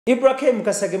IBRAH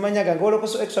Mukasagemanya gange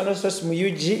WOLOKOSO extra no stress mu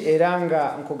UG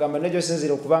eranga nkugamba nejo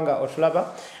sinzira okubanga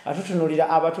otulaba atutunulira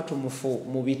abatutumufu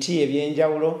mu biti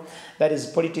ebyenjawulo, that is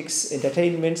politics,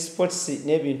 entertainment, sports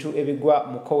n'ebintu ebigwa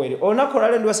mu kowere.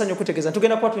 Onakolale ndiwasanyo kutegeza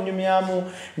tugenda kwa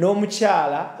tunyumyamu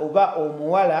n'omukyala oba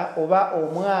omuwala oba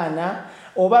omwana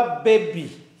oba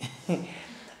baby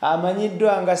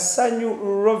amanyiddwa nga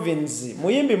Sanyu Rovins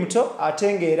muyimbi muto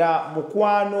atengera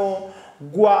mukwano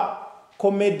gwa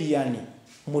comedian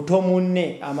muto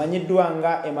munne amanyiddwa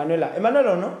nga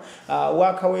Emmanuela ono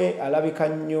wakawe alabika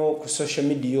nnyo ku social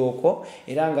media okwo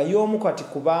era nga y'omu kati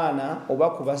ku baana oba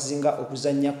ku bazinga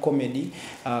okuzannya comedy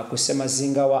ku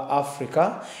semazinga wa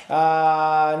Africa.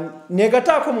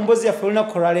 Negataako mu mbozi yaffe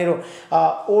olunaku lwaleero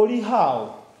oli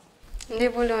how? Ndi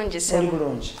bulungi sebo. Oli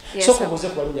bulungi. So kubuze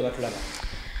ku balungi abatulaba.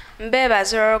 Mbeba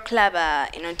Zoro Club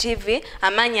ino TV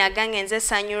amanya agange nze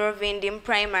Sanyu Rovin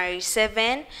Primary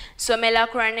 7 somela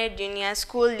Kurane Junior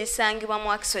School lisangibwa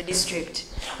mu Akiso District.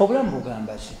 Obulamu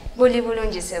bugamba ki? Buli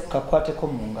bulungi sebo. Kakwateko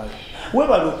mu ngalo.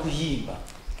 Webale okuyimba.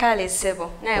 Kale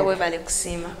sebo naye webale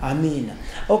kusima. Amina.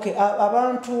 Okay,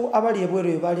 abantu abali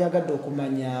ebweru bali agadde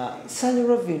okumanya Sanyu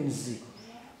Rovins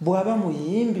bwaba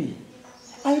muyimbi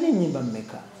ayina ennyimba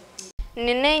mmeka?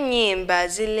 Nine nyimba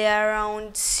zili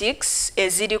around 6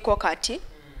 eziriko kati.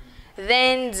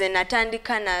 Then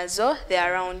zinatandika nazo they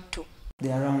are around 2.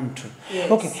 They are around 2.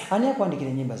 Yes. Okay, ani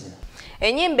akwandikira nyimba zino?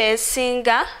 Enyimba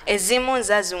esinga ezimu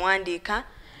nzaziwandika,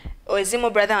 ezimu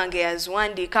brother wange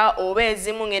yaziwandika oba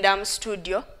ezimu ngenda mu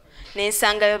studio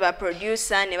nensangayo ba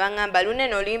producer ne bangamba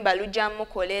lunene olimba lujja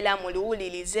mukolera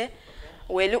muluwulirize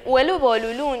weluba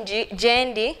olulungi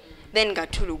jendi then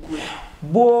gatulugula.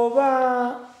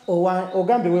 Bwoba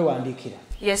ogambe wewandikira.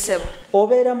 Yes sir.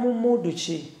 Obeera mu mood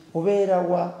ki? Obeera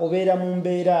wa? Obeera mu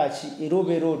mbeera ki? Era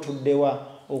obeera otuddewa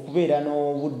okubeera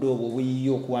n'obudde obwo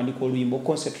buyiyo okuwandika oluyimba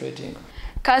concentrating?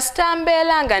 Kasita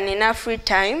mbeera nga nina free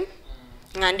time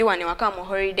nga ndi wane waka mu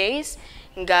holidays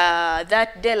nga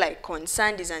that day like on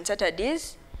Sundays and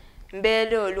Saturdays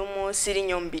mbeera olumu siri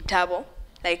nnyo mu bitabo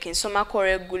like nsomako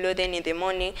regular then in the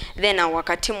morning then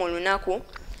wakati mu lunaku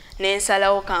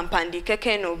nensalawo kampandikeko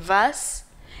eno verse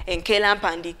enkela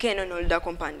mpandike eno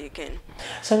n'oludako mpandike eno.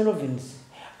 Sanyu Rovins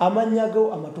amannya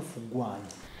go amatufu gwani?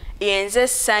 Yenze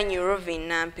Sanyu Rovin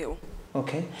Nampewo.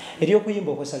 Okay. Eri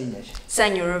okuyimba okwesalinnya ki?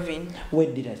 Sanyu Rovin.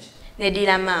 Weddira ki?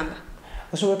 Nedira mamba.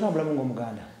 Osobola otambula mu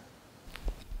ng'Omuganda?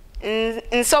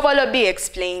 Nsobola bi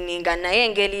explaining naye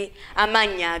engeri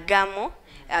amannya agamu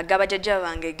agabajjajja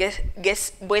bange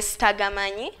bwe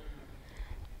sitagamanyi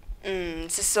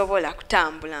sisobola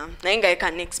kutambula naye nga I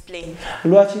can explain.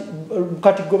 Lwaki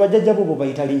kati gwe bajjajja bo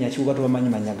bayita linnya ki bwe bamanyi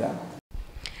mannya gaabo?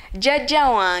 Jjajja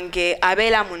wange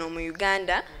abeera muno mu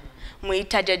Uganda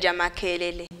muyita Jjajja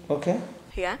Makerere. Okay.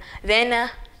 Yeah. Then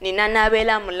nina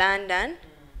nabeera mu London.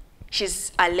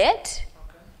 She's a late.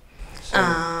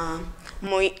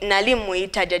 Nali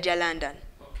muyita Jjajja London.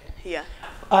 Okay. Yeah.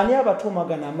 Ani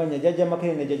abatuumagana amanya Jjajja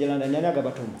Makerere ne Jjajja London ani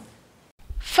agabatuuma?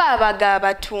 Fe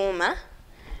abagabatuuma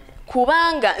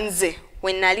kubanga nze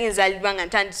when nali nzalibwa nga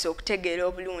ntandise okutegeera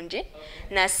obulungi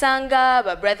nasanga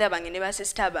ba brother bange ne ba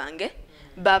sister bange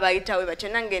babayitawe batyo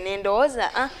nange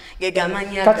nendowooza ge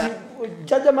gamanyaga. Kati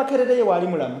Jjajja Makerere ye wali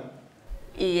mulamu?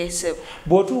 Yes.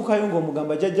 Bw'otuukayo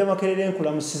ng'omugamba Jjajja Makerere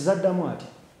nkulamu sizaddamu ati?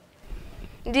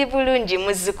 Ndi bulungi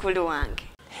muzzukulu wange.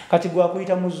 Kati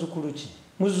gwakuyita muzzukulu ki?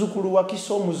 Muzzukulu wa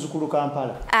Kiso, muzzukulu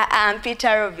Kampala?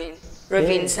 Peter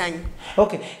Rovin Sanyu.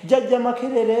 Okay, Jjajja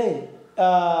Makerere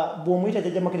bw'omuyita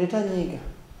Jjajja Makerere tanyiiga?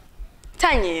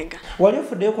 Tanyiiga. Wali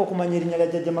ofuddeko okumanya erinnya lya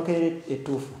Jjajja Makerere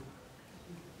ettuufu?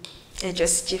 Ekyo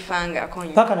sikifangako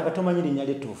nnyo. Paka nakatomanyi erinnya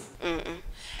ly'ettuufu?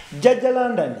 Jjajja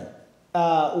London,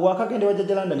 wakagenda wa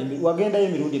Jjajja London wagendayo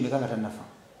emirundi emeka nga tannafa?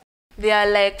 They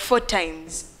are like 4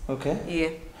 times. Okay.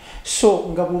 Yeah. So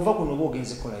nga bw'ova kuno oba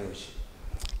ogenze kukolayo ki?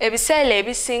 Ebiseera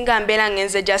ebisinga mbeera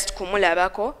ngenze just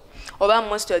kumulabako oba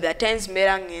most of the times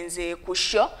mbeera ngenze ku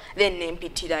show then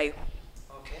nempitirayo.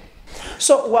 Okay.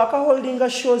 So wakaholdinga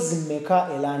shows mmeka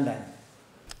e London?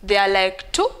 They are like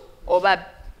 2 oba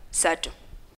 3.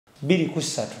 2 ku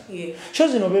 3. Yeah.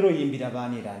 Shows zino obeera oyimbira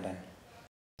baani e London?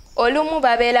 Olumu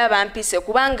babeera bampise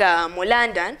kubanga mu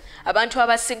London abantu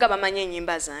abasinga bamanyi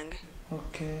ennyimba zange.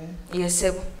 Okay. Yes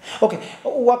sebo. Okay.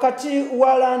 Wakati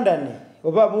wa London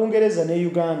oba Bungereza ne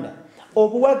Uganda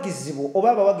obuwagizibu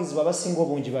oba abawagizi abasinga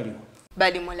obungi baliwo?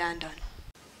 Bali mu London.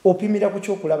 Opimira ku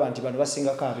kyokulaba nti bano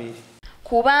basingako abeeri?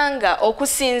 Kubanga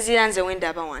okusinziira nze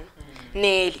wendaba wano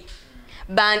neeri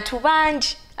bantu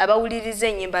bangi abawuliriza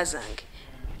ennyimba zange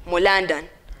mu London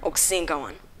okusinga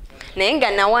wano naye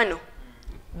nga na wano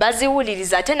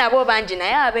baziwuliriza ate nabo bangi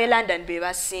naye ab'e London be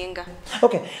basinga.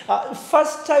 Okay,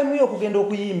 first time yo kugenda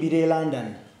okuyimbira e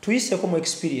London tuyiseko mu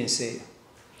experience eyo.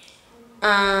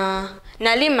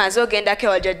 Nali maze ogendako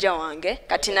ewa jjajja wange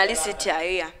kati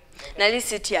nali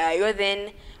sityayo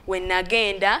then when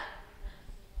nagenda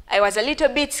I was a little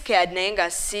bit scared naye nga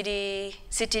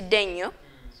sitidde nnyo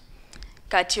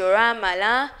kati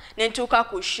olwamala ne ntuuka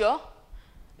ku show.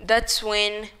 That's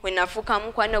when nafuuka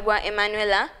mukwano gwa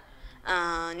Emmanuela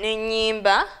ne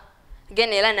nnyimba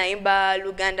again era nayimba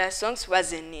Luganda songs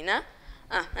wazenina.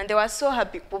 And they were so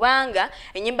happy kubanga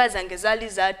enyimba zange zaali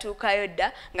zaatuukayo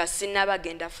dda nga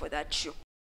sinnabagenda for that show.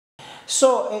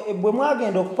 So bwe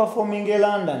mwagenda okuperforming e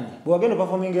London,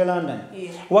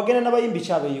 wagenda n'abayimbi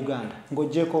ki ab'e Uganda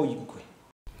ng'oggyeko gwe?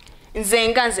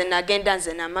 Nze nagenda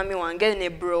nze na mami wange ne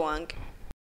bro wange.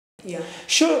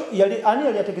 Show ani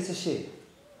yali ategese she?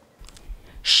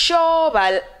 Show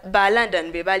ba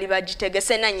London be bali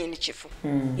bagitegese nannyini kifu.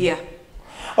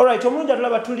 Alright, omulungi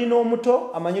atulaba tulina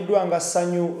omuto amanyiddwa nga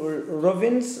Sanyu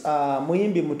Rovins,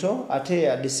 muyimbi muto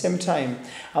ate at the same time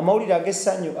amawulire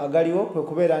ag'essanyu agaliwo kwe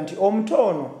kubeera nti omuto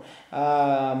ono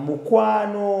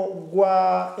mukwano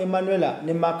gwa Emmanuela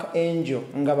ne Mark Angel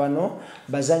nga bano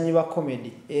bazanyi ba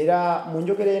comedy era mu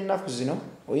njogera y'ennaku zino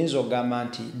oyinza okugamba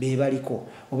nti be baliko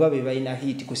oba be balina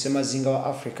hit ku ssemazinga wa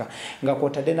Africa nga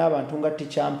kwotadde n'abantu nga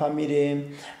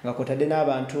Tichampamire nga kwotadde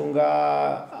n'abantu nga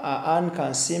Anne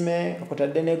Kansime nga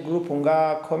kwotadde ne group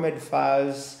nga Comedy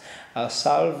Files,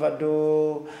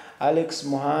 Salvador, Alex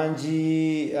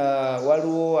Muhanji,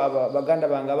 waliwo baganda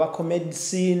bange aba comedy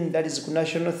scene, that is ku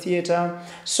National Theatre.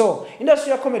 So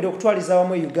industry ya comedy okutwaliza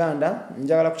awamu Uganda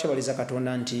njagala kukyabaliza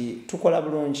Katonda nti tukola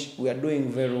bulungi, we are doing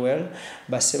very well.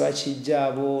 Baseba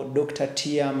Kijabo, Dr.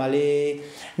 Tia Male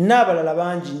n'abalala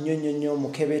bangi nnyo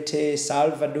Mukebete,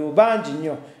 Salvador bangi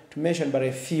nnyo, to mention but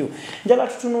a few. Njagala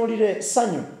tutunuulire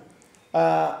Sanyu,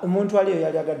 omuntu aliyo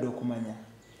yali agadde okumanya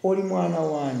oli mwana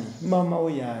wani, mama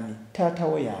we yani, tata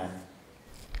we yani?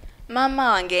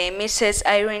 Mama wange Mrs.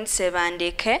 Irene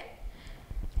Sebandeke,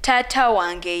 tata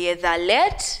wange ye the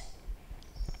late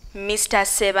Mr.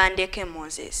 Sebandeke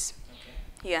Moses.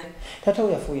 Yeah. Tata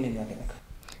we yafuine emyaka emeka?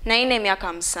 Naine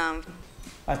emyaka 7.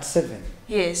 At 7?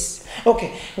 Yes. Okay.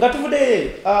 Nga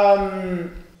tuvude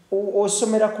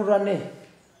osomera ku Ranet.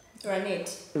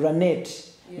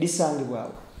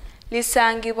 Lisangibwa.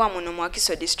 Lisangibwa muno mu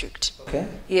Akiso district. Okay.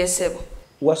 Yes, ebo.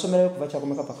 Wasomera kuva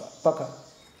kyakomeka paka?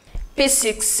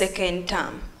 P6 second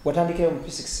term. Watandikira mu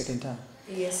P6 second term?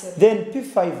 Yes, ebo. Then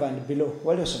P5 and below,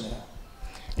 wali osomera?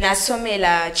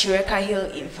 Nasomera Chireka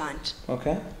Hill Infant.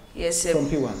 Okay. Yes, ebo. From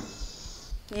P1?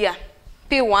 Yeah.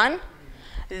 P1.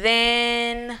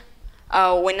 Then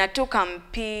when I took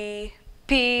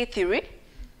P3,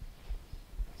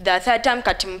 the third term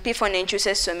kati mu P4 nenkyusa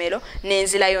essomero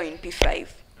nenzirayo in P5.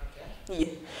 Yeah.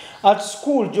 At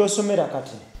school gy'osomera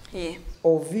kati? Yeah.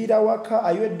 Ovira waka,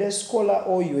 are you a day scholar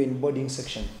or you in boarding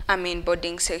section? I'm in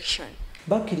boarding section.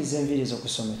 Bakkiriza enviiri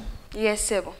z'okusomera? Yes,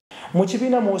 sebo. Mu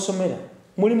kibiina mw'osomera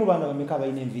mulimu baana bameka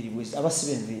abalina enviiri bwezi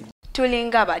abasiba enviiri?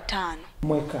 Tulinga 5.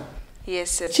 Mweka?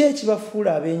 Yes, sebo. Ki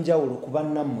ekibafuula ab'enjawulo ku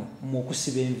bannammwe mu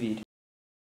okusiba enviiri?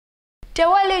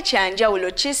 Tewali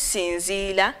kyanjawulo,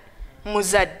 kisinziira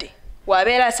muzadde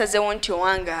wabeera asazewo nti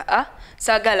owanga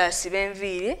saagala asiba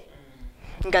enviiri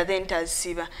nga then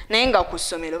tazisiba naye nga ku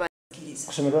ssomero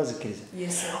bazikiriza.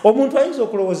 Yes, omuntu ayinza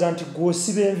okulowooza nti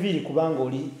gw'osiba enviiri kubanga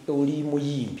oli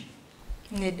muyimbi.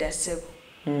 Nedda ssebo.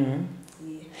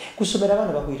 Ku ssomero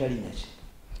abaana bakuyita linnya ki?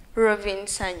 Rovin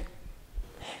Sanyu.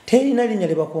 Terina linnya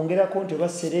lye bakwongerako nti oba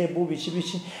serebu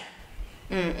biki?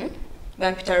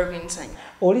 Bampita Rovin Sanyu.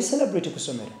 Oli celebrity ku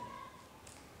ssomero?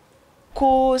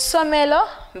 Ku ssomero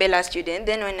mbela student,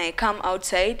 then when I come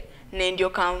outside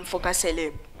nendyoka nfuuka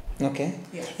celeb. Okay.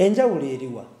 Yeah.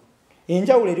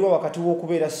 Enjawulo eriwa wakati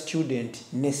w'okubeera student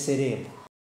ne celeb?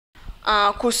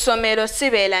 Ku ssomero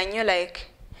sibeera nnyo like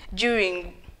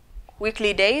during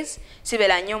weekly days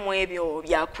sibeera nnyo mu ebyo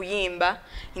bya kuyimba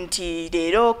nti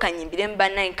leero kanyimbire mu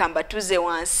bannaye nkamba tuze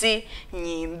wansi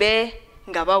nyimbe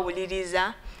nga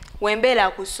bawuliriza.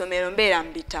 Wembeera ku ssomero mbeera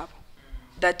mu bitabo.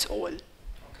 That's all.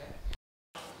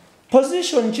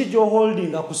 Position ki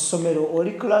gy'oholding ku ssomero?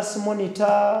 Oli class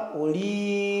monitor,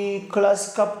 oli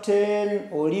class captain,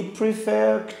 oli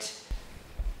prefect?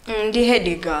 Ndi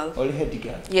head girl. Oli head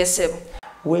girl? Yes, sebo.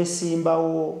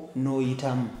 Weesimbawo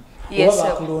n'oyitamu? Yes, oba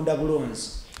bakulonda bulonzi?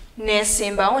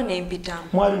 Neesimbawo n'empitamu.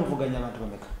 Mwali muvuganya abantu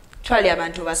bameka? Twali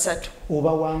abantu 3.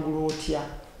 Oba wangula otya?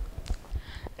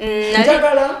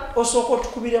 Njagala osooka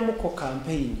otukubiremu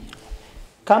campaign.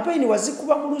 Campaign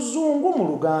wazikuba mu Luzungu mu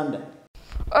Luganda?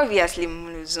 Obviously mu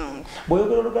Luzungu.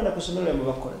 Bw'oyogera Oluganda ku ssomero lyammwe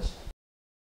bakola ki?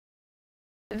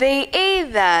 They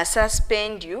either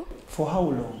suspend you. For how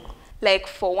long? Like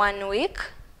for 1 week.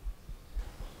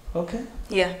 Okay.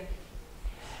 Yeah.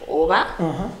 Oba.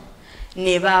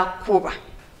 Neba kuba.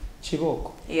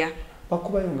 Chiboko. Yeah.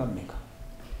 Bakuba yunga mmeka.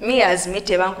 Me as me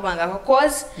tebankubanga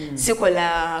because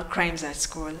sikola crimes at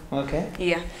school. Okay.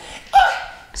 Yeah.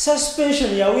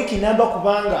 Suspension ya wiki namba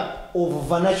kubanga of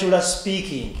vernacular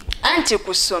speaking. Anti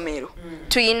ku ssomero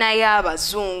tuyinayo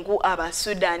abazungu,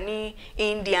 abasudani,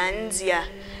 Indians ya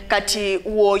kati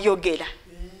woyogera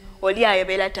oli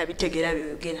ayobera tabitegera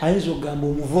byogera ayinza okugamba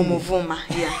omuvuma.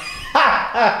 Yeah.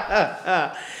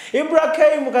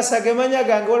 IBRAH Kasage manya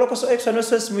gange Wolokoso extra no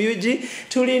stress muyuji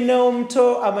tulina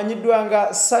omuto amanyiddwa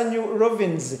nga Sanyu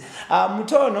Rovins.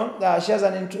 Mutono she has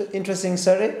an interesting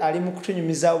story ali mu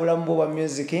kutunyumiza obulamu bwa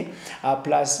music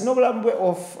plus n'obulamu bwe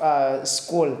of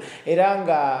school era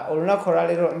nga olunaku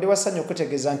olwaleero ndi wasanyu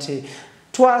okutegeeza nti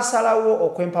twasalawo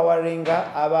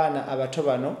okwempawaringa abaana abato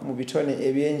bano mu bitone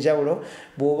ebyenjawulo.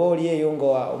 Bw'oba oli eyo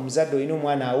nga omuzadde olina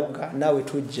omwana awuga naawe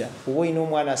tujja, bw'oba olina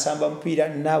omwana asamba mupiira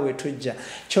naawe tujja,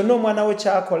 kyonna omwana we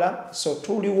kyakola. So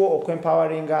tuliwo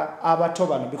okwempawaringa abato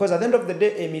bano because at the end of the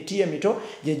day emiti emito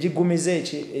gye gigumiza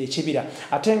ekibira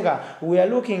ate nga we are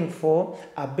looking for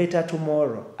a better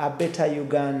tomorrow, a better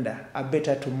Uganda, a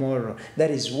better tomorrow.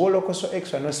 That is Wolokoso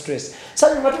extra no stress.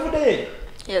 Sanyu matuvudde.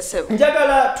 Yes, sir.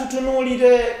 Njagala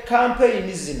tutunuulire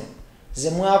campaign zino ze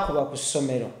mwakuba ku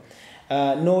ssomero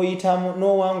n'oyitamu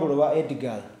n'owangula wa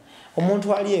Edgar.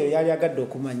 Omuntu ali eyo yali agadde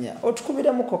okumanya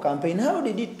otukubiramuko campaign. How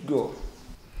did it go?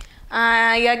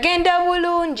 Yagenda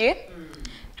bulungi.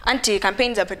 Anti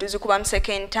campaigns zaffe tuzikuba mu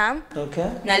second term. Okay.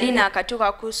 Nali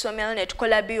nakatuuka ku ssomero ne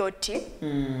tukola BOT.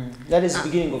 That is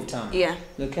beginning of term. Yeah.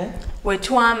 Okay. We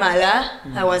twamala,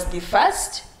 I was the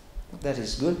first. That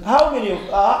is good. How many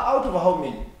out of how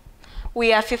many?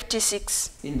 We are 56.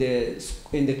 In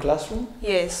the classroom?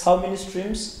 Yes. How many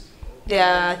streams? There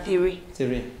are 3.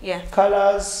 3. Yeah.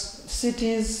 Colors,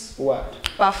 cities, what?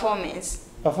 Performance.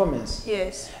 Performance.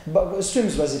 Yes. But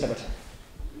streams was it about?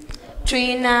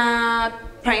 Twina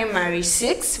primary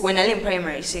 6. When I in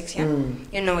primary 6, yeah.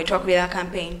 You know, we talk with our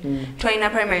campaign. Twina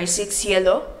primary 6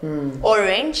 yellow,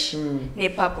 orange, ne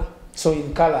purple. So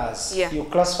in colors, yeah. You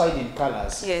classified in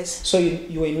colors. Yes. So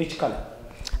you were in which color?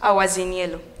 I was in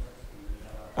yellow.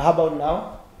 How about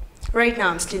now? Right now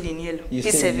I'm still in yellow. You're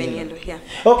still in yellow. Yeah.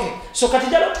 Okay. So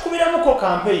katijala tukubiramuko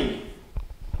campaign.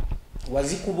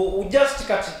 Wazikubo just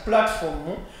kati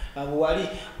platform wali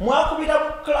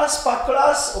mwakubira class per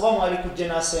class oba mwali ku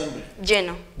general assembly.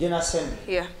 General assembly.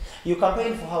 Yeah. You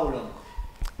campaigned for how long?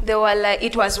 They were like,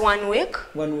 it was 1 week.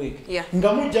 1 week. Yeah.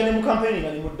 Nga mujja ne mu campaign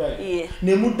nga ne muddayo. Yeah.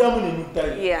 Ne muddamu ne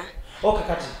muddayo. Yeah. Okay,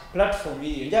 kati platform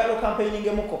hiyo njalo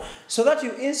campaigning muko so that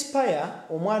you inspire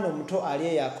omwana omuto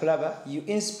ali ya kulaba, you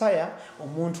inspire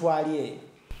omuntu ali.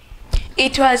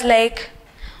 It was like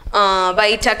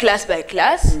by class by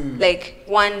class, like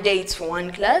one day it's for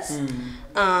one class.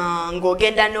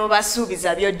 Ngogenda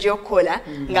n'obasuubiza by'ojjokola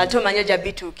nga tomanyi ojja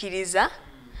bituukiriza.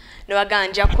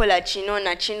 Nobaganja kola kino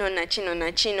na kino na kino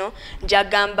na kino,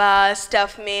 njagamba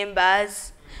staff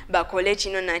members bakole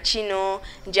kino na kino,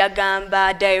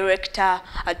 njagamba director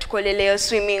atukoleleyo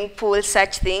swimming pool,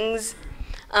 such things.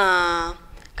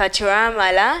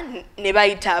 Katuramala ne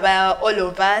bayita aba all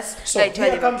of us. So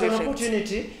here comes an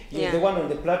opportunity. You're the one on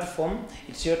the platform.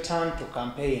 It's your turn to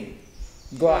campaign.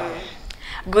 Go ahead.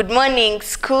 Good morning,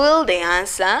 school. The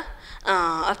answer.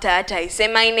 After that, I say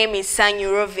my name is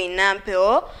Sanyu ROVIN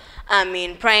Sanyu. I'm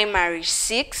in primary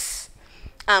 6.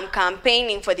 I'm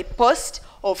campaigning for the post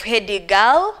of head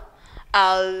girl.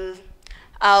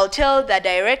 I'll tell the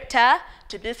director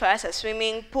to build for us a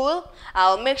swimming pool.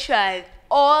 I'll make sure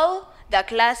all the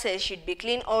classes should be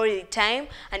clean all the time,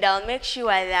 and I'll make sure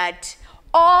that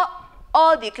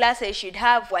all the classes should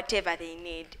have whatever they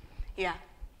need. Yeah,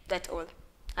 that's all.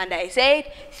 And I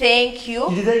said, thank you.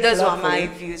 Those were my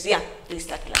views. Yeah, please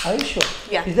start clap. Are you sure?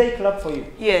 Yeah. Did they clap for you?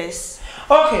 Yes.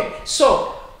 Okay,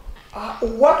 so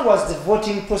what was the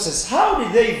voting process? How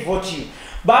did they vote you?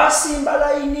 Basi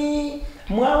mbalaini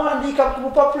mwawandika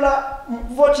ku popular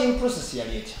voting process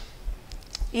yaleta.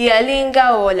 Yalinga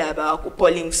all about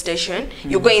polling station.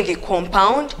 You go in the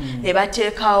compound. They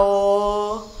take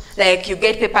out, like you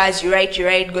get papers, you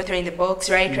write, go through in the box,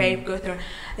 write, go through.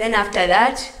 Then after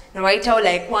that, you write out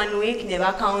like 1 week,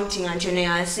 never counting until you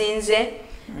are sinze.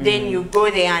 Then you go,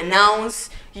 they announce.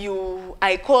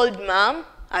 I called mom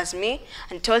as me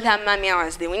and told her, Mommy, I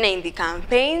was the winner in the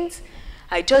campaigns.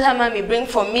 I told her, Mommy, bring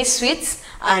for me sweets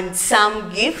and some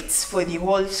gifts for the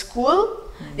whole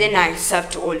school. Then I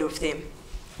served to all of them.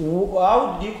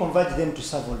 How did you convert them to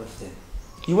serve all of them?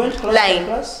 You went class by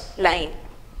class? Line.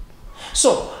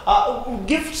 So,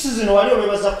 gift season wali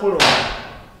obebaza kulo.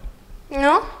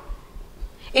 No,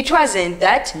 it wasn't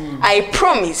that. I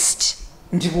promised.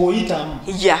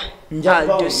 Yeah,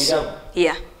 I'll do so.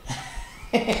 Yeah.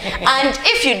 And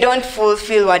if you don't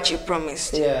fulfill what you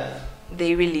promised,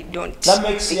 they really don't. That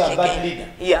makes you a bad leader.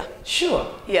 Yeah. Sure.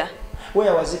 Yeah.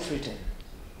 Where was it written?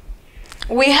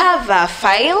 We have a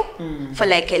file for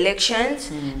like elections.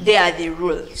 There are the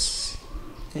rules.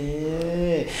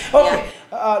 Okay.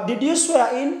 Did you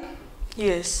swear in?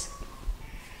 Yes.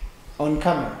 On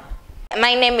camera.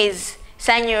 My name is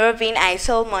Sanyu Rovin. I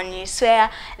solemnly swear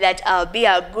that I'll be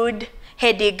a good,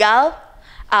 heady girl.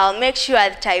 I'll make sure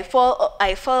that I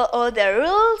follow all the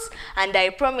rules, and I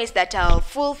promise that I'll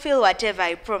fulfill whatever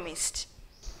I promised.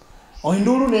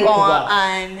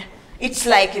 And it's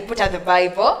like you put out the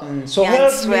Bible. So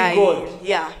help me God.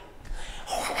 Yeah.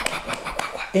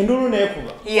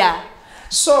 Yeah.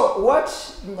 So what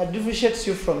differentiates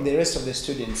you from the rest of the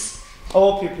students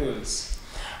or pupils?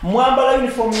 Mwambala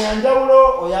uniform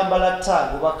yanjawulo oyambala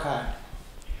tag obakana.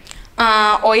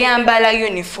 Oyambala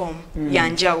uniform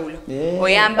yanjawulo.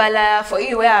 Oyambala, for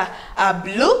you wear a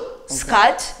blue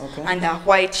skirt and a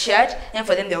white shirt, and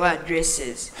for them they wear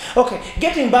dresses. Okay,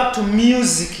 getting back to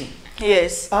music.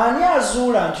 Yes. Ani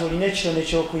azula nti olina ekirone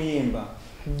eky'okuyimba?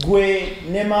 Gwe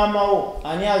ne maama wo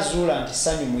ani azula nti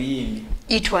Sanyu muyimbi?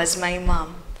 It was my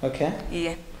mom. Okay.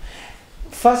 Yeah.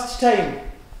 First time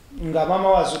nga mama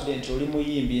wazudde nti oli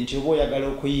muyimbi nti oba oyagala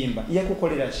okuyimba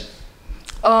yakukolera ki?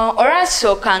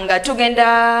 Orasooka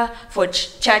tugenda for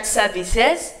church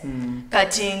services.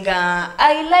 Kati nga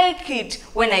I like it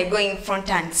when I go in front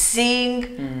and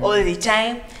sing all the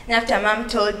time. And after mom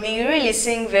told me, you really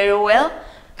sing very well.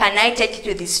 Can I take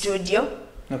you to the studio?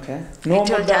 Okay. I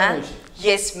told her,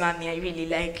 yes, mommy, I really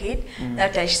like it.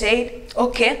 After she said,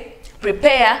 okay,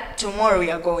 prepare, tomorrow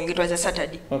we are going. It was a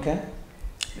Saturday. Okay.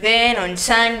 Then on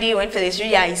Sunday, went for the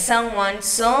studio, I sang one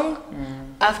song.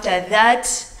 After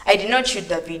that, I did not shoot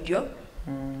the video.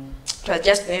 It was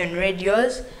just on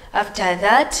radios. After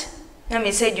that,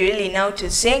 mommy said, you really know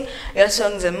to sing. Your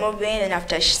songs are moving. And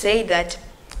after she said that,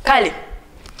 Kale,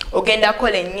 ogenda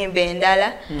kole nyimbe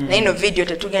endala na ino video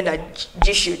tetugenda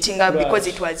shootinga because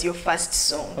it was your first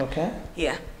song. Okay.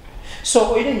 Yeah.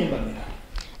 So oyine nyimba mira?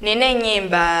 Nine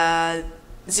nyimba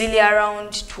zili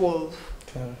around 12.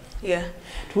 Yeah.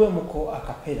 Tuwe muko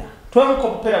akapera. Tuwe muko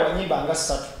akapera wa nyimba anga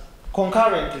 3.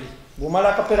 Concurrently. Bumala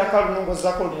akapera kalunongo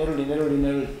zako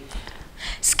linero.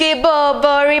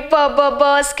 Skibobo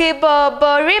ripobobo,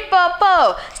 skibobo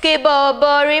ripopo,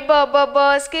 skibobo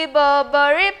ripobobo,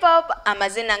 skibobo ripopo.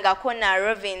 Amazina ngakona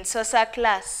Rovin Sosa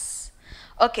class.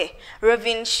 Okay,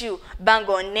 Rovin shoe,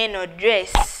 bango neno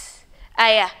dress.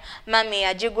 Aya, mami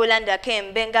ajigulanda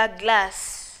kembenga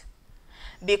glass.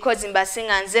 Because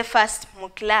imbasinga nze first mu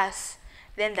class.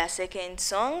 Then the second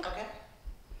song. Okay.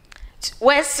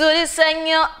 Wesuli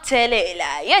sanyo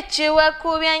telela, yechiwa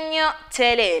kubyanyo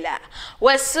telela.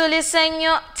 Wesuli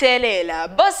sanyo telela,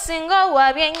 bosingo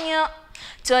wabyanyo.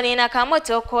 Tolina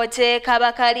kamoto kote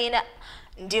kabakalina,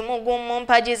 ndi mugumu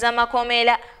mpajiza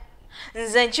makomela.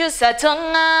 Nze nchusa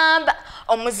tongamba,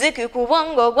 omuziki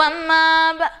kubongo gwa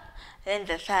mamba. Then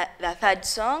the third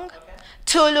song.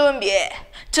 Tulumbye,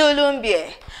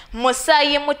 tulumbye,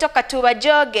 musayi mutoka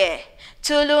tubajoge.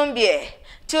 Tulumbye,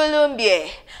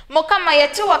 tulumbye. Mukama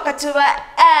yetu wakatuba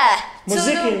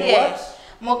Muziki what?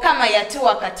 Mukama yetu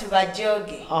wakatuba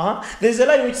joge. There's a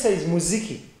line which says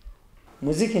muziki.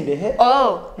 Muziki in the head.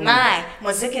 Oh my,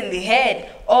 muziki in the head.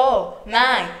 Oh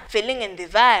my, feeling in the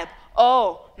vibe.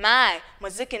 Oh my,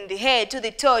 muziki in the head, to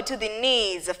the toe, to the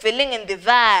knees, feeling in the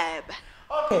vibe.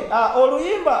 Okay,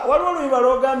 oluyimba, waliwo oluyimba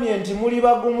lwogambye nti muli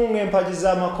bagumu ng'empagi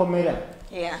z'amakomera.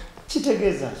 Yeah.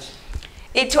 Kitegeeza ki?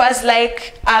 It was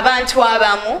like abantu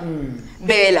abamu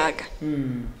beelaga.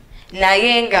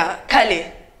 Naye nga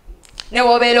kale ne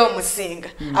wobeera omusinga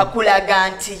akulaga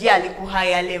nti ye ali ku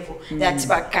higher level that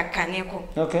bakakkaneko.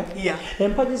 Okay. Yeah.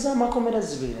 Empagi z'amakomera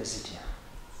zibeera zitya?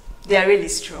 They are really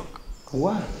strong.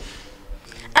 Why?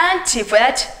 Anti for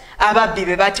that ababbi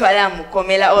be batwala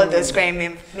mukomera all those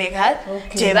crime makers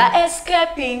teba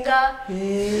escaping.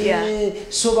 Yeah.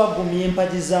 So bagumye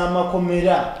empagi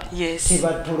z'amakomera. Yes.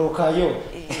 Tebatolokayo.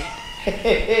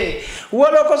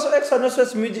 Wolokoso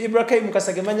exonosos muji IBRAH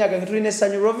mukasage manyaga ngituline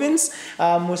Sanyu Rovins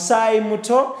musai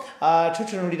muto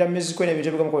tutunulira music ne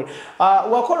bintu bikamukola.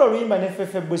 Wakola oluyimba ne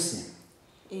Fefe Busi.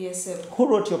 Yes sir. Who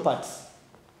wrote your parts?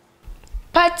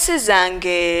 Parts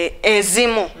zange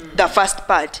ezimu the first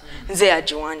part nze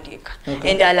yajiwandika.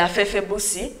 And ala Fefe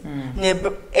Busi ne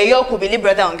eyokubili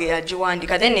brother wange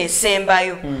yajiwandika then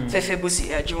esembayo Fefe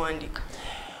Busi yajiwandika.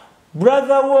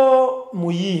 Brother wo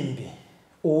muyimbi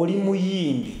oli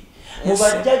muyimbi mu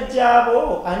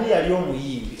bajjajjaabo ani yali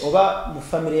omuyimbi oba mu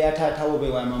family ya taata wo be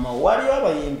wa mama wo waliyo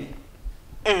abayimbi?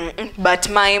 But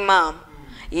my mom,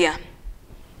 yeah.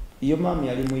 Your mom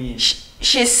yali muyimbi?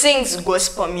 She sings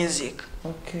gospel music.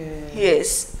 Okay.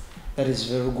 Yes. That is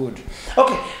very good.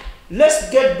 Okay, let's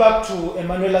get back to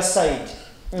Emmanuela's side.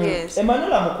 Yes.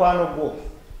 Emmanuela mukwano gwo?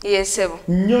 Yes, sir.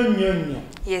 Nnyo.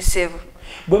 Yes, sir.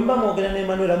 Bwe mba mwogera ne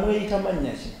Emmanuela mweyita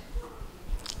mannya ki?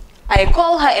 I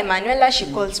call her Emmanuela, she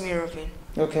calls me Rovin.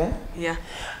 Okay. Yeah.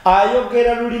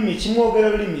 Ayogera lulimi ki? Mwogera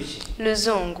lulimi ki?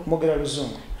 Luzungu. Mwogera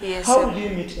Luzungu. Yes. How did you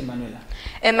meet Emmanuela?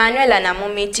 Emmanuela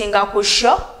namumeetinga ku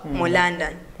show mu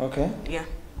London. Okay. Yeah.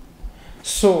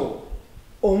 So,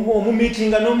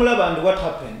 omumeetinga n'omulaba and what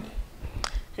happened?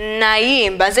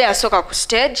 Nayimba nze yasooka ku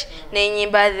stage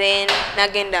nenyimba, then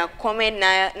nagenda comedy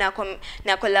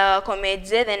nakola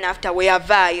comedy, then after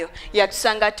weyavaayo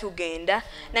yatusanga tugenda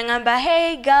nangamba,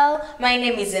 hey girl, my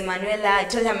name is Emmanuela. I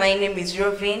told her my name is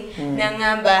Rovin.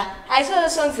 Nangamba, I saw the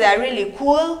songs that are really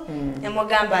cool.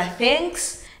 Nemugamba,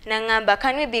 thanks. Nangamba,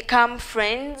 can we become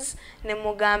friends?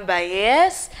 Nemugamba,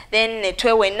 yes. Then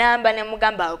netwewe number,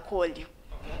 nemugamba, I'll call you.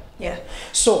 Yeah.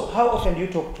 So how often do you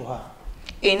talk to her?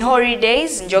 In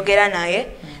holidays, njogera naye.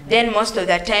 Then most of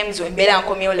the times when Bella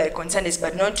nkomyewo like on Sundays,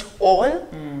 but not all,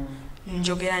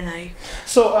 njogera naye.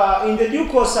 So in the due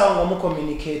course nga mu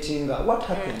communicating, what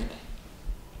happened?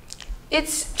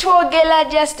 It's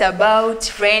twogera just about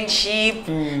friendship,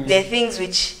 the things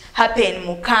which happen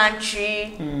mu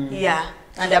country, yeah,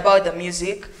 and about the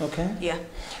music. Okay. Yeah.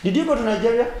 Did you go to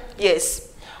Nigeria?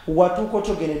 Yes. Watuko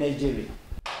togene Nigeria?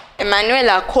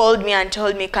 Emmanuela called me and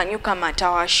told me, can you come at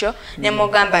our show?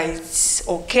 Nemugamba, it's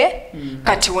okay.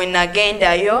 Kati when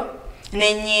nagendayo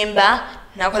nenyimba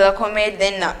nakola comedy,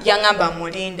 then yangamba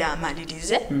mulinda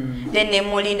amalirize. Then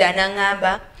nemulinda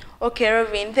nangamba, okay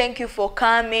Rovin, thank you for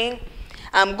coming.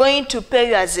 I'm going to pay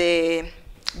you as a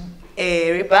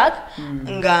rebag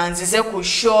nga nzize ku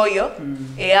show yo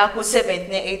ku 7th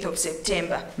ne 8th of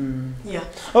September. Yeah.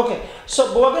 Okay.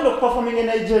 So bwe wagenda performing in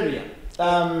Nigeria,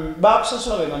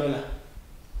 bakusasula Emmanuela?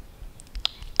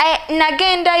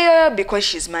 Nagendayo because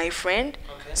she's my friend.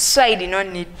 Okay. So I did not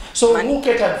need money. Who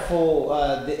catered for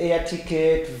the air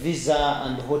ticket, visa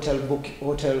and hotel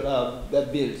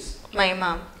bills? My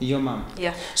mom. Your mom?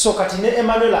 Yeah. So kati ne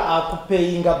Emmanuela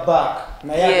akupayinga back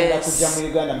na yagenda kujja mu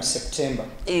Uganda mu September.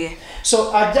 Yeah.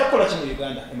 So ajja kola ki mu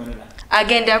Uganda, Emmanuela?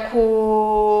 Agenda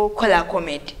ku kola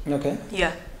comedy. Okay.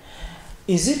 Yeah.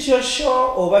 Is it your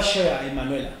show or show ya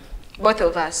Emmanuela? Both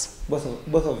of us.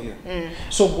 Both of you.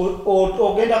 So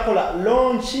ogenda kola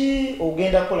launch,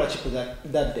 ogenda kola chiku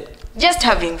that day? Just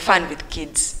having fun with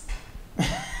kids.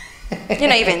 You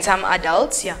know, even some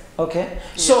adults, yeah. Okay. Yeah.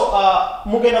 So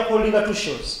mugenda calling 2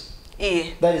 shows.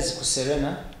 Yeah. That is ku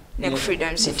Serena.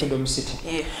 Freedom City. Freedom City.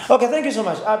 Yeah. Okay, thank you so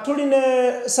much.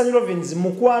 Tuline Sanyu Rovins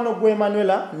mukwano gwe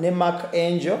Emmanuela ne Mark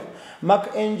Angel.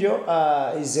 Mark Angel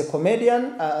is a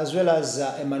comedian as well as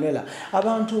Emmanuela.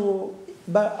 Abantu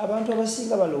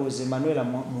abasinga balowooza Emmanuela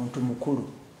muntu mukulu.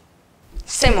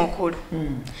 Semukulu.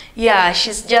 Yeah,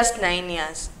 she's just 9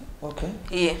 years. Okay.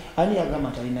 Yeah. Ani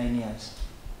yagamba tali 9 years?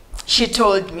 She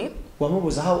told me.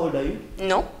 Wamubuza, how old are you?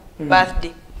 No.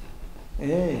 Birthday.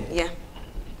 Hey. Yeah.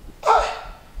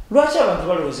 Lwaki abantu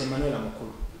balowooza Emmanuela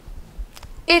mukulu?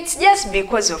 It's just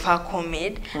because of her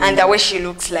comedy and the way she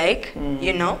looks like,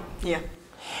 you know. Yeah.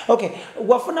 Okay.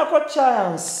 Wafunako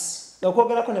chance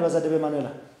okwogerako ne bazadde be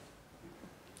Emmanuela?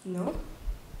 No.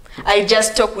 I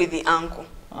just talk with the uncle.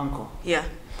 Uncle? Yeah.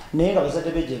 Naye nga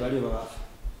bazadde be gye bali babafu?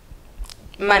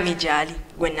 Mami gyali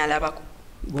gwe nalabako.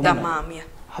 The mom, yeah.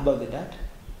 How about the dad?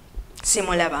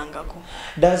 Simulabangako.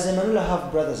 Does Emmanuela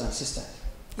have brothers and sisters?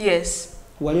 Yes.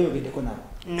 Wali oyogeddeko nabo?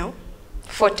 No.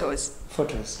 Photos.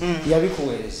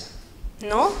 Yabikuweereza?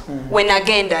 No. When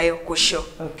agendayo ku show.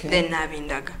 Okay. Then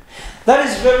nabindaga. That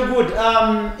is very good.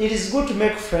 It is good to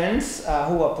make friends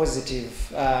who are positive.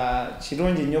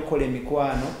 Kirungi nnyo kola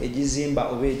emikwano egizimba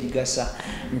oba egigasa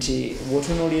nti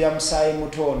bw'otunuulira musaayi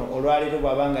mutono olwaleero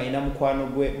bw'abanga alina mukwano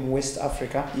gwe mu West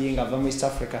Africa, ye nga ava mu East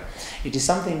Africa. It is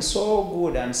something so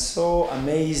good and so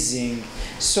amazing.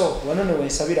 So wano ne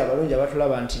wensabira abalungi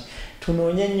abatulaba nti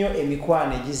tunoonye nnyo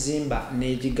emikwano egizimba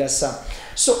n'egigasa.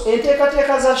 So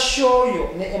enteekateeka za show yo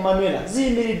ne Emmanuela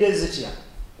ziyimiridde zitya?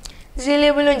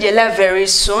 Zili bulungi era very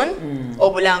soon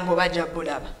obulango bajja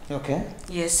bulaba. Okay.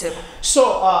 Yes. So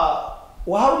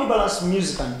how do you balance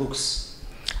music and books?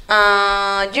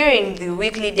 During the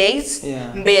weekly days,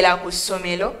 mbeera ku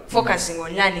ssomero focusing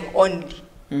on learning only.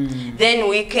 Then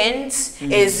weekends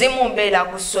ezimu mbeera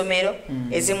ku ssomero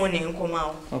ezimu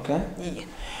nenkomawo. Okay. Yeah.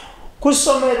 Ku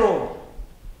ssomero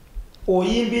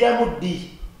oyimbiramu ddi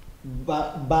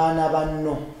baana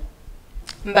banno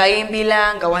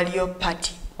Mbayimbira nga waliyo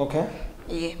party. Okay.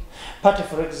 Yeah. Party,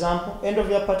 for example, end of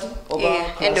year party?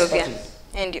 Yeah, end of year.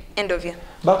 End of year.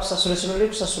 Bakusasula essomero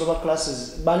likusasula ba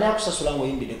classes. Bani akusasula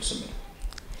ng'oyimbidde ku ssomero?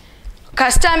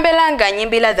 Kasita mbeera nga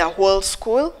nyimbira the whole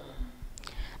school,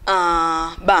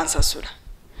 bansasula.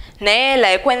 Naye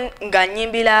like when nga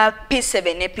nyimbira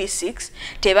P7 ne P6,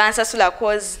 tebansasula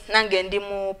cause nange ndi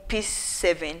mu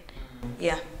P7.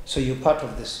 Yeah. So you're part of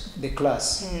the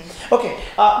class. Okay.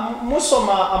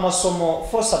 Musoma amasomo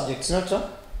 4 subjects, not so?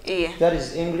 Yeah. That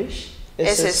is English,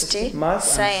 SST, math, and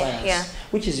science. Yeah.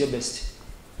 Which is your best?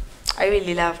 I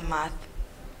really love math.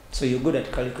 So you're good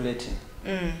at calculating.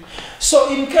 So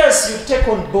in case you take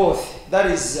on both, that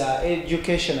is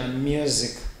education and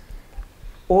music,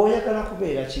 oyagala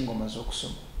kubeera chingoma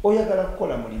z'okusoma, oyagala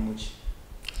kukola mulimu ki?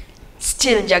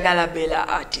 Still njagala beera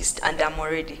artist and I'm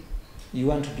already. You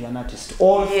want to be an artist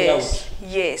all throughout?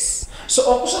 Yes. So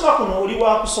okusoma kuno oli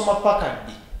wa kusoma paka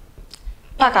ddi?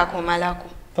 Paka kumalako.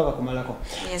 Paka kumalako.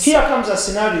 Yes. Here comes a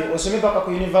scenario, osome paka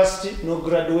ku university, no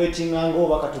graduating ngo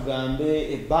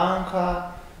bakatugambe a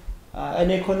banker,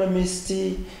 an economist,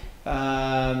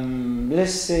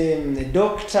 let's say a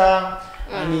doctor,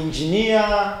 an engineer,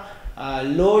 a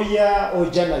lawyer or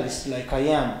journalist like I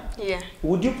am. Yeah.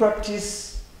 Would you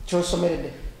practice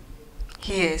chosomerede?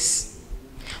 Yes.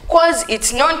 Because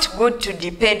it's not good to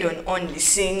depend on only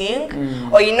singing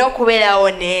or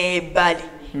kubeerawo ne bali.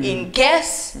 In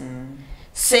case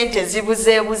sente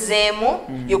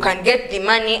zibuzeebuzeemu, you can get the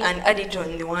money and add it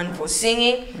on the one for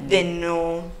singing, then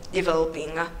no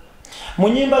developing. Mu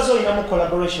nyimba zo olinamu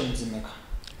collaborations mmeka?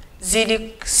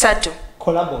 Ziri 3.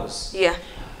 Collabos? Yeah.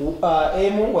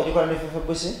 Emu wagikola ne Fefe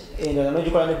Busi, endala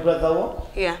n'ogikola ne brother wo?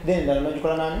 Yeah. Then endala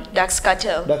n'ogikola nani? Dax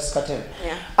Cartel. Dax Cartel.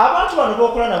 Yeah. Abantu bano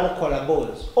b'okola nabo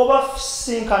collabos,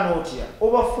 obasinkana otya,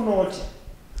 obafuna otya?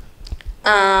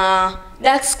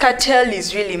 Dax Cartel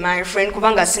is really my friend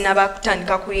kubanga sinaba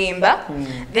kutandika kuyimba.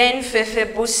 Then Fefe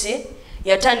Busi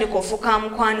yatandika ofuka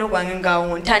mukwano gwange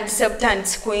nga ntandise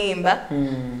butandisi kuyimba.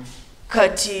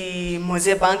 Kati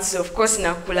Moze Banks of course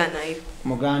nakula naye.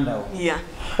 Muganda wo. Yeah.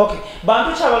 Okay.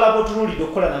 Bantu kyabala botunulidde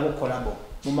okukola nabo collabo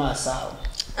mu maaso awo.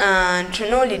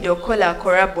 Ntunuulidde okukola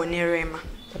collabo ne Rema.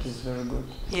 That is very good.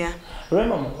 Yeah.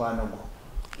 Rema mukwano gwo.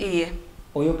 Yeah.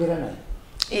 Oyogera naye?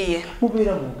 Yeah.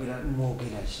 Mubeera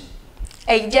mwogera ki?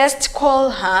 I just call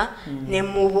her,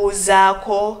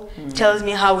 nemubuzaako, tells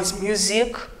me how is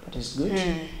music. That is good.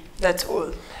 That's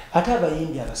all. Ate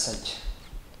abayimbi abasajja?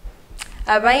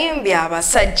 Abayimbi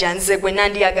abasajja nze gwe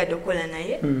nandiyagadde okukola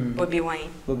naye, Bobby Wine.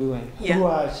 Bobby Wine. Yeah.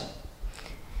 Lwaki?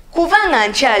 Kubanga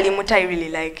nkyali muto, I really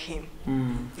like him.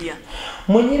 Yeah.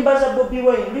 Mu nnyimba za Bobby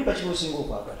Wine, olimba ki osinga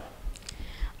okwagala?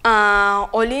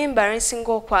 Olimba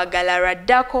nsinga okwagala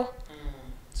raddako.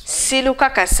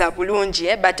 Silukakasa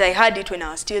bulungi, but I had it when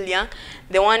I was still young.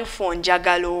 The one for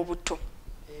Njagala Obuto.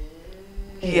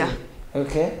 Yeah.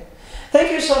 Okay.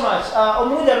 Thank you so much.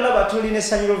 Omulundi alaba tuli ne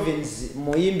Sanyu Rovins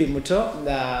muyimbi muto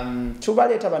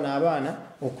tubaleeta bano abaana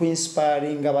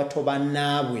okuinspiringa bato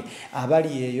bannaabwe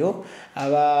abali eyo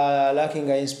aba lacking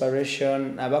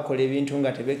inspiration abakola ebintu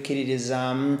nga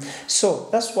tebekkiririzaamu. So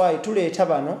that's why tuleeta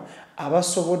bano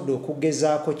abasobodde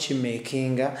okugezaako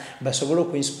kimakinga basobole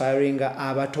okuinspiringa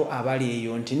abato abali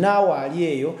eyo nti naawe ali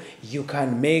eyo you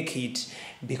can make it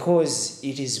because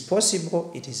it is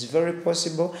possible, it is very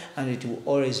possible and it will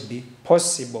always be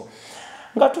possible.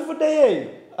 Nga tuvuddeyo eyo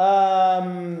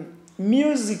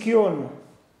music yono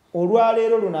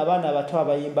olwaleero luno abaana abato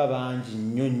abayimba bangi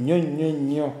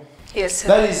nnyo. Yes, sir.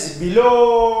 That is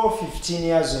below 15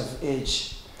 years of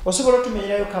age. Osobola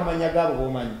otumenyerayo kamanya gaabo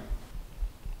b'omanyi?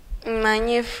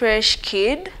 Manyi Fresh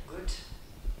Kid. Good.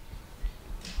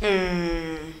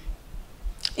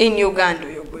 In Uganda,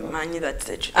 manyi that's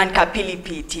it. And Kapili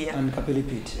Pete, yeah. And Kapili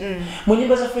Pete. Mu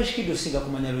nyimba za Fresh Kid osinga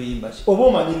kumanya luyimba ki? Oba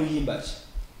omanyi luyimba ki?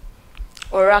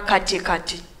 Ora Kati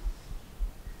Kati.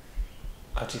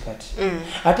 Kati Kati.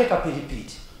 Ate Kapili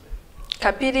Pete.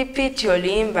 Kapili Pete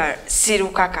oluyimba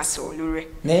sirukakasa olulwe.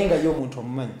 Naye nga ye omuntu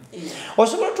omumanyi.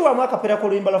 Osobola otuwamu akapeera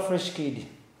k'oluyimba lwa Fresh Kid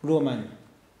lw'omanyi?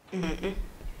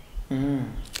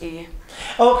 Yeah.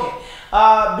 Okay.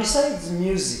 Besides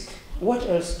music, what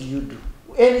else do you do?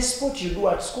 Any sport you do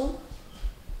at school?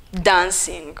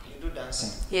 Dancing. You do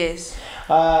dancing. Yes.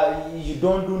 You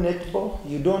don't do netball?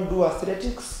 You don't do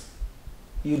athletics?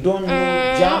 You don't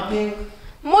do jumping?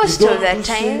 Most of the times,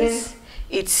 swimming?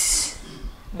 it's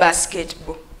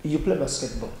basketball. You play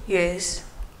basketball? Yes.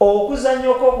 Okuzannya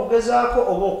okw'okugezaako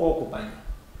oba okw'okumanya?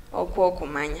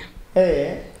 Okw'okumanya.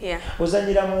 Yeah.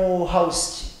 Ozannyira mu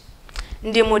house ki?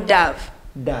 Ndi mu Dav.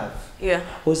 Dav. Yeah.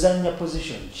 Ozannya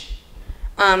position ki?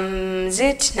 Is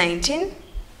it 19?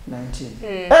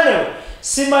 Anyway,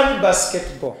 simanyi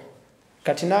basketball.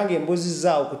 Kati nange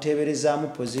mbuzizza okuteeberezaamu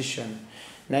position.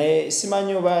 Naye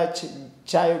simanyi oba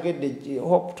kyayogedde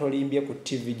hope tolimbye ku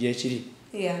TV gyekiri.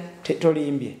 Yeah.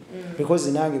 Tolimbye.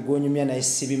 Because nange gwonyumya naye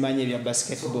sibimanyi ebya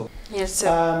basketball. Yes, sir.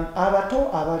 Abato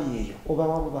abali eyo oba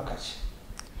wabubaka ki?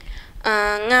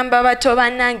 Ngamba bato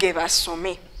bannange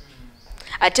basome.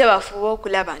 Ate bafuba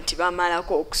okulaba nti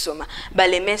bamalako okusoma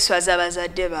balemeswaza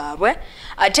abazadde baabwe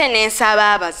ate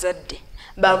n'ensaba abazadde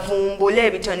bavumbule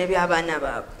ebitone by'abaana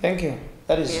baabwe. Thank you.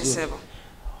 That is yes, good.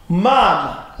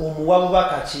 Mama omuwa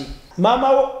bubaka ki?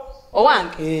 Mama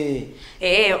owange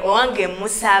owange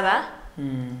musaba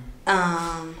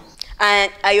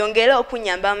ayongere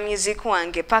okunyamba mu music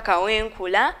wange paka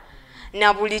wenkula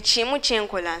na buli kimu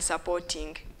kyenkola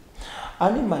supporting.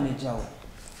 Ani manager wo?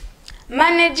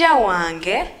 Manager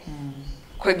wange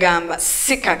kwegamba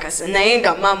sikakasa naye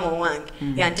nga mama wange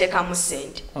yantekamu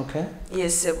sente. Okay.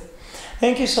 Yes, sir.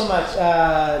 Thank you so much.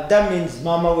 That means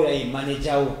mama we are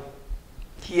manager wo.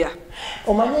 Yeah.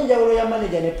 Omanya wo ya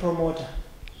manager ne promoter.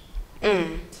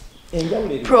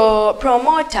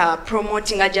 Promoter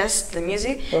promoting just the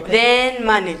music, okay. Then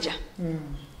manager.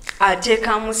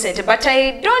 Atekamu sente, but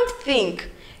I don't think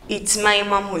it's my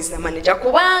mom who is the manager.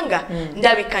 Kubanga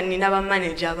ndabika nina ba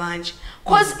manager banji.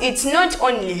 Cause it's not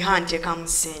only her ntekamu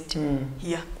sente.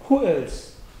 Yeah. Who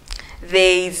else?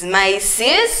 There is my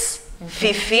sis,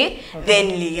 Fifi, then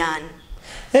Liane.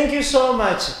 Thank you so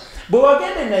much.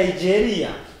 Bwagende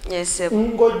Nigeria. Yes, sir.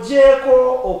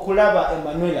 Ngojeko okulaba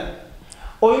Emmanuela.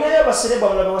 Oyinayo basereba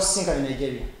balaba wasinka in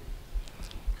Nigeria.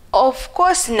 Of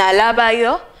course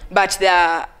nalabayo, but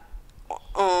the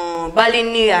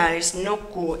Balinia is no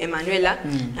ku Emmanuela.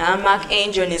 Mark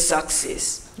Angel is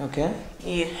success. Okay.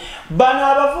 Yeah. Bana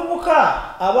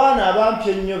abavubuka abana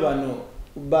abampye nnyo bano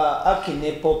ba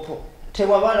akine popo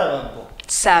tewabala babbo.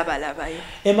 Sabalabayo.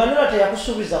 Emmanuela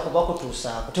teyakusubiza kuba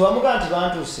kutuusaako. Tewamuga nti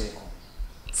bantuuseeko.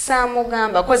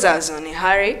 Samugamba because I was on a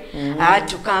hurry. I had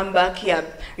to come back here.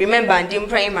 Remember, I'm in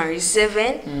primary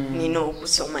 7. Nino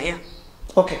kusoma ya.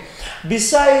 Okay.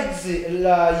 Besides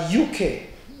UK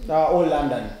or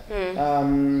London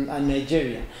and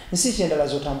Nigeria, nsi kyendala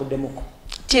zotambudde muko?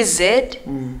 TZ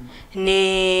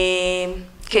ne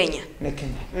Kenya. Ne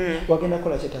Kenya. Wagenda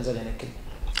kola ki Tanzania ne Kenya?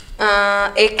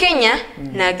 Kenya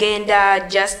nagenda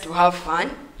just to have fun.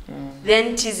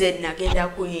 Then TZ nagenda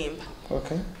kuyimba.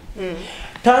 Okay.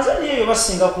 Tanzania yo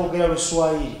basinga kwogera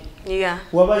Luswahili. Yeah.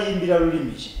 Wabayimbira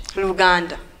lulimi ki?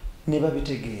 Uganda. Ne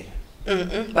babitegeera.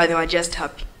 But they were just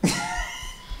happy.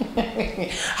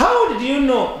 How did you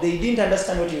know they didn't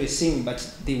understand what you were saying but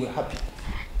they were happy?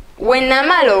 When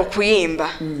namala okuyimba,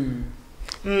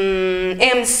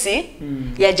 MC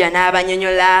yaja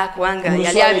n'abanyonyola kubanga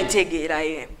yali abitegeera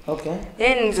ye. Okay.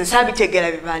 Then nze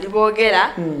sabitegeera bibali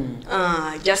boogera.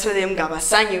 Just for them nga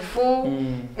basanyufu.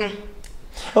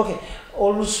 Okay.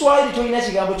 Oluswahili tolina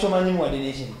kigambo ky'omanyi wadde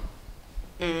n'ekimu?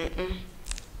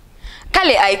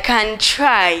 Kale, I can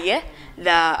try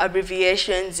the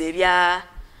abbreviations ebya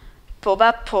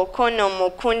poba pokono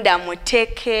mukunda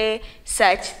muteke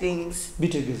such things.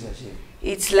 Bitegeeza ki?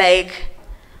 It's like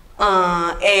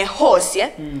a horse,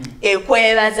 yeah?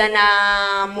 Ekwebaza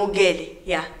na mugere,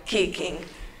 yeah, kicking.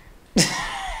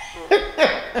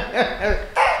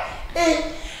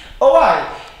 Owai,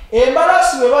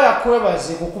 embalasi bwe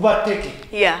bayakwebaze kukuba teke.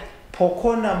 Yeah.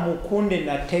 Pokona mukunde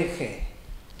na teke.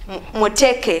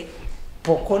 Muteke.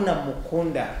 Pokona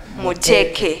mukunda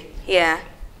muteke. Yeah.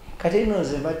 Kati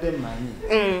nze mbadde mmanyi.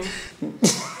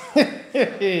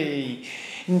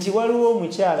 Nti waliwo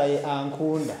omukyala ye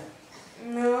ankunda.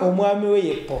 Omwami we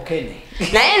ye Pokene.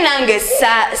 Naye nange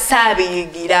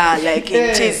sabiyigira like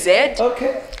in TZ.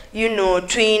 Okay. You know,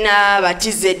 twina ba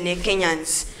TZ ne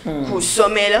Kenyans ku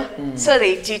somero, so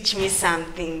they teach me some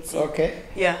things. Yeah. Okay.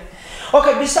 Yeah.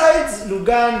 Okay, besides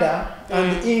Luganda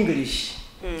and English,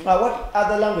 what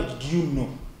other language do you know?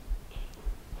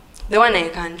 The one I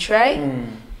can try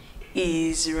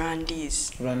is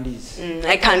Rwandese. Rwandese.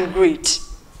 I can greet.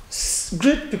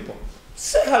 Greet people.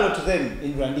 Say hello to them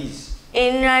in Rwandese.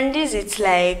 In Rwandese, it's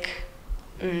like,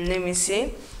 let me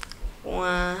see.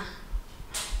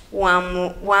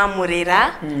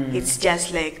 Wamurera. It's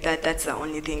just like that. That's the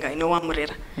only thing I know.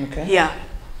 Wamurera. Okay. Yeah.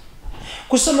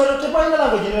 Kusomero tebalina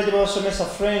language endala gye basomesa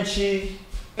French.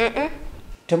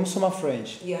 Temusoma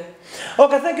French. Yeah.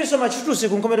 Okay, thank you so much. Tutuuse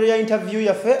ku nkomerero ya interview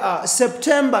yaffe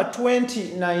September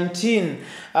 2019.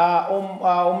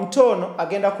 Omutono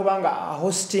agenda kubanga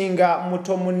hostinga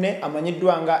muto munne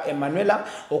amanyiddwa nga Emmanuela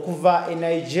okuva e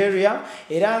Nigeria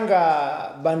era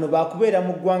nga bano bakubeera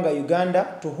mu ggwanga Uganda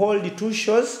to hold 2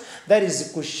 shows, that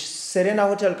is ku Serena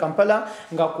Hotel Kampala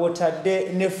nga kwotadde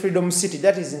ne Freedom City,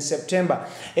 that is in September.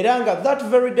 Era nga that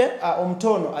very day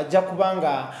omutono ajja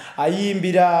kubanga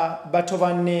ayimbira bato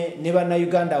banne ne banna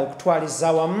Uganda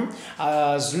okutwaliza wamu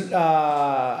as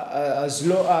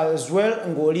well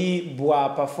ngoli bwa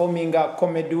performing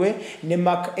comedy we ne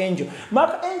Mark Angel.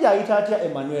 Mark Angel ayita atya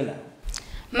Emmanuela?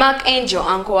 Mark Angel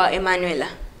uncle wa Emmanuela.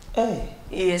 Hey.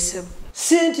 Yes.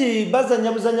 Sinti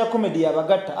buzanya comedy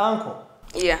yabagatta uncle.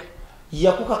 Yeah.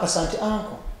 Yakuka kasanti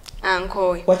uncle.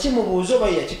 Uncle. Wachimubuuza oba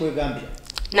yakikwegambira?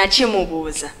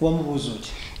 Nachimubuuza. Wamubuuza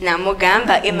ki?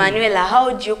 Namugamba Emmanuela,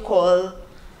 how do you call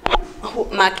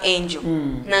Mark Angel?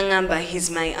 Nangamba, he's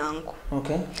my uncle.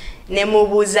 Okay.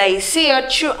 Nemubuuza, is he your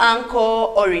true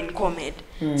uncle or in comedy?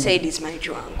 Said he's my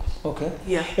true uncle. Okay.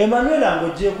 Yeah. Emmanuela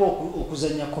ngojeko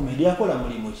okuzanya comedy yakola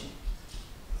mulimu ki?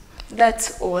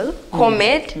 That's all.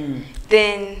 Comedy.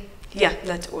 Then yeah,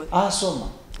 that's all. Asoma.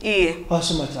 Yeah.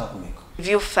 Asoma kyakumeka.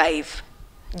 View 5.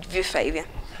 View 5, yeah.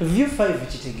 View 5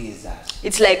 kitegeeza.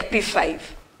 It's like P5.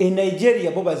 In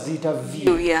Nigeria bo bazita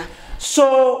view. Yeah.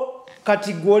 So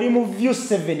kategori mu view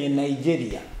 7 in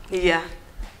Nigeria. Yeah.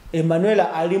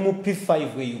 Emmanuela ali mu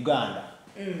P5 we Uganda.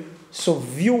 So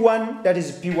view 1, that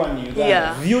is P1 in Uganda.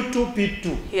 Yeah. View 2,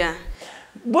 P2. Yeah.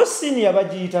 Bo senior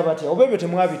bagiyita batya obebyo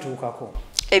temwabituukako?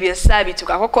 Ebyo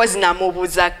sabitukako cause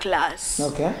namubuuza class.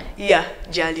 Okay. Yeah,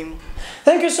 jalimu.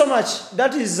 Thank you so much.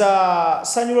 That is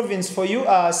Sanyu Rovins for you.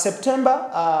 September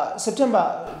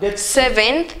date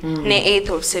 7th ne 8th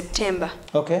of September.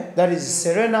 Okay. That is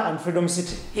Serena and Freedom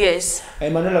City. Yes.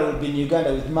 Emmanuela will be in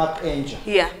Uganda with Mark Angel.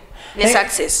 Yeah. Ne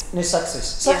success. Ne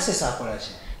success. Success akola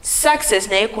ki? Success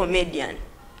na comedian.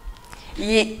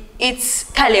 It's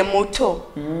kale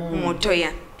moto. Moto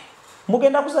ya.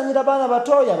 Mugenda kuzanyira baana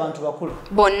batoya abantu bakulu.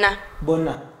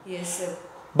 Bonna. Yes sir.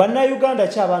 Banna Uganda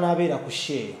cha abaana abeera ku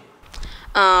share.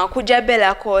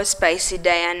 Kujabela ko Spicy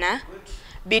Diana,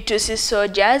 B2C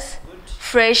Soldiers,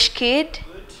 Fresh Kid,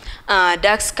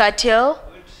 Dax Cartel,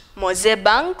 Mose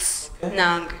Banks,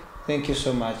 Nang. Thank you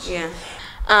so much. Yeah.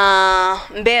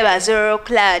 Mbeba Zero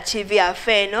Cloud TV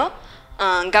afeno,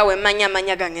 ngawe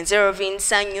manya gange ROVIN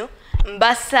SANYU,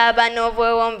 mbasaba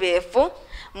n'obwewombeefu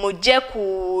mujje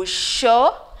ku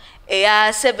show ya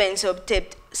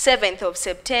 7th of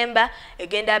September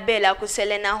egenda bela ku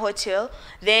Serena Hotel,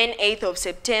 then 8th of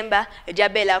September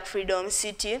ejabela ku Freedom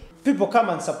City. People come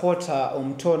and support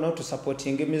Umtono to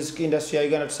supporting the music industry ya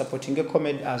Uganda, to supporting the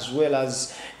comedy as well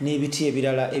as n'ebiti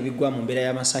ebirala ebigwa mu mbeera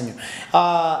y'amasanyu.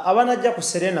 Abanajja ku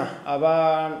Serena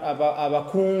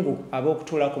abakungu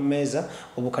ab'okutula ku mmeeza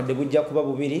obukadde bujja kuba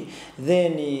bubiri,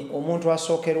 then omuntu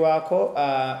asookerwako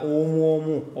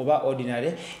omu oba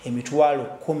ordinary emitwalo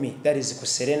 10, that is ku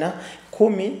Serena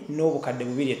 10 n'obukadde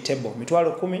bubiri etebo,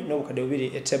 mitwalo 10 n'obukadde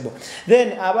bubiri etebo.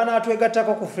 Then abana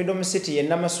atwegattako ku Freedom City ye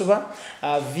Namasuba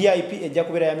VIP ejja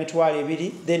kubeera ya mitwalo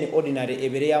 2, then ordinary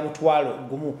ebere ya mutwalo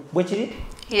gumu. Bwekiri?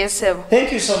 Yes sir.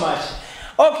 Thank you so much.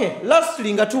 Okay,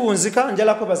 lastly nga tuwunzika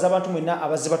njala kwebaza abantu mwenna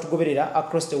abazi batugoberera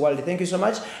across the world. Thank you so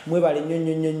much. Mwebale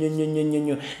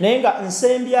nnyo. Naye nga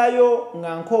nsembyayo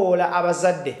nga nkoola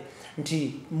abazadde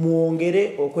nti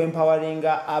muongere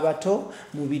okwempoweringa abato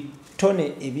mu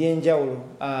bitone ebyenjawulo.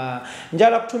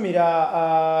 Njala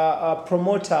kutumira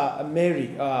promoter Mary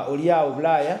oliawo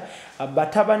Bulaya,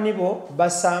 batabani bo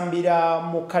basambira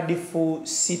mu Cardiff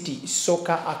City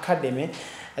Soccer Academy.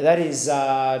 That is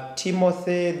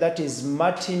Timothy, that is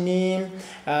Martini,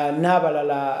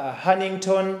 Nabalala,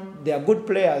 Huntington. They are good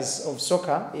players of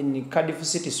soccer in Cardiff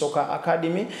City Soccer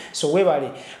Academy. So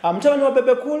webali. Mtabani wa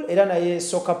Bebe Cool, era na ye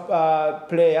soccer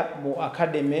player mu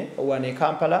academy wane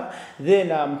Kampala. Then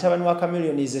mtabani wa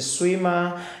Chameleon is a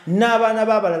swimmer. Nabana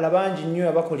babalala bangi nnyo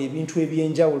abakola ebintu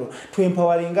ebyenjawulo.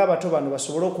 Twempoweringa abato bano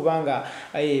basobole okubanga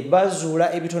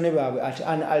bazuula ebitone baabwe at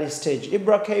an early stage.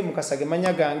 IBRAH mukasage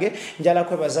manya gange njala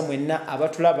kwebaza mwenna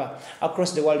abatulaba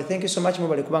across the world. Thank you so much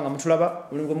mubali kubanga mutulaba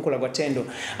mulungu mukula gwa tendo.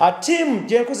 Team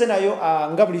jenkoze nayo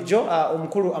nga bulijjo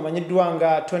omukulu amanyiddwa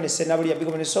nga Tony Senabuli ya Big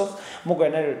Up on Yourself,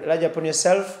 mugwana large upon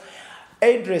yourself,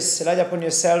 address large upon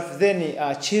yourself, then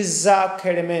Chiza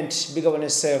Element Big Up on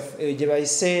Yourself,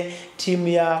 jebayise team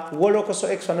ya WOLOKOSO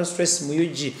extra no stress mu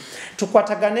UG.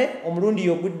 Tukwatagane omulundi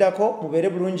yoguddako mubere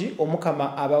bulungi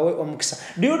omukama abawe omukisa.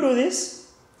 Do you do this?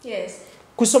 Yes.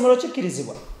 Kusomero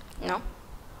kikirizibwa? No.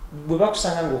 Bwe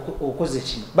bakusanga ng'okoze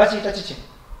kino bakiyita kiki?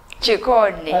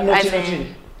 Kikode.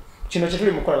 Kino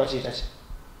kyetuli mukola bakiyita ki?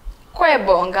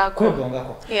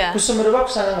 Kwebongako. Yeah. Kusomero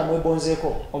bakusanga nga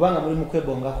mwebonzeeko oba nga muli mu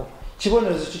kwebongako,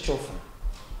 kibonerezo ki kyofuna?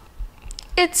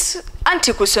 It's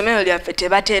anti kusomero lyaffe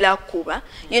tebatera kuba.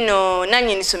 You know,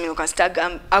 nannyini somero kasita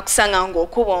akusanga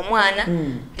ng'okuba omwana,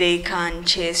 they can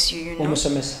chase you, you know.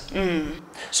 Omusomesa.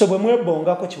 so bwe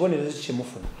mwebongako kibonerezo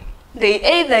kimufuna. They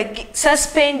either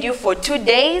suspend you for 2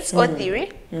 days or 3.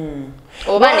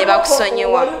 Oba ne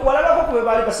bakusonyiwa. Walabako kube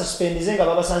bali basuspendize nga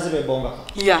babasanze bebongako.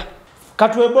 Yeah.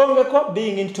 Katwebongeko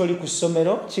being ntoli ku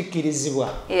ssomero kikkirizibwa.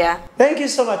 Yeah. Thank you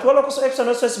so much. Wolokoso episode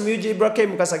no stress mu UG IBRAH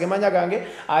Mukasage manya gange.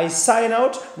 I sign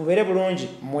out. Mubere bulungi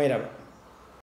mweraba.